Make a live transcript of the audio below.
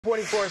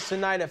Reporting for us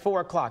tonight at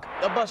 4 o'clock.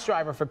 A bus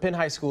driver for Penn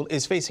High School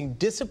is facing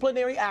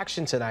disciplinary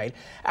action tonight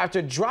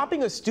after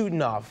dropping a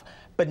student off,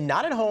 but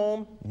not at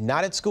home,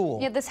 not at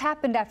school. Yeah, this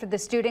happened after the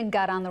student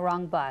got on the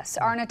wrong bus.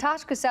 Our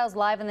Natasha Cassell's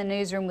live in the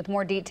newsroom with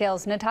more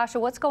details.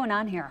 Natasha, what's going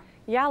on here?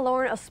 Yeah,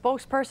 Lauren, a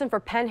spokesperson for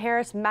Penn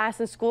Harris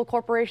Madison School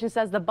Corporation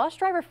says the bus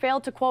driver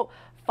failed to, quote,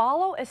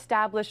 follow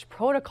established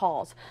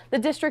protocols. The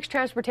district's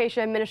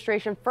transportation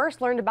administration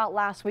first learned about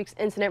last week's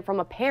incident from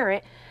a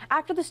parent.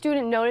 After the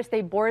student noticed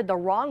they boarded the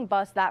wrong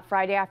bus that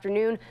Friday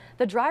afternoon,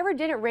 the driver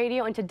didn't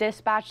radio into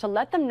dispatch to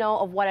let them know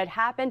of what had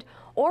happened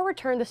or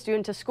return the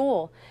student to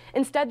school.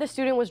 Instead, the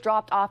student was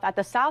dropped off at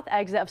the south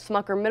exit of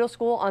Smucker Middle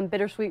School on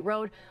Bittersweet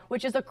Road,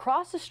 which is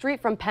across the street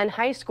from Penn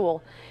High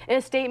School. In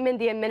a statement,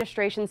 the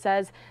administration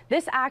says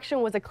this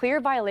action was a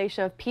clear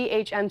violation of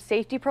PHM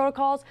safety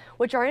protocols,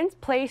 which are in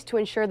place to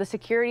ensure the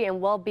security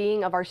and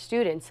well-being of our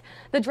students.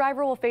 The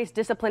driver will face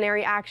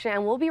disciplinary action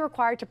and will be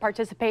required to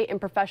participate in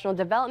professional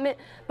development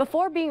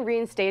before being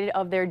reinstated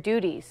of their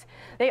duties.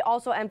 They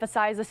also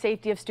emphasize the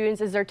safety of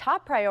students is their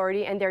top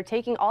priority, and they're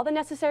taking all the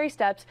necessary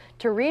steps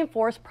to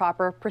reinforce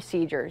proper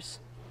procedures.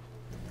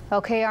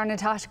 Okay, our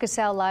Natasha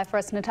Cassell live for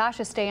us.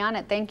 Natasha, stay on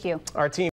it. Thank you. Our team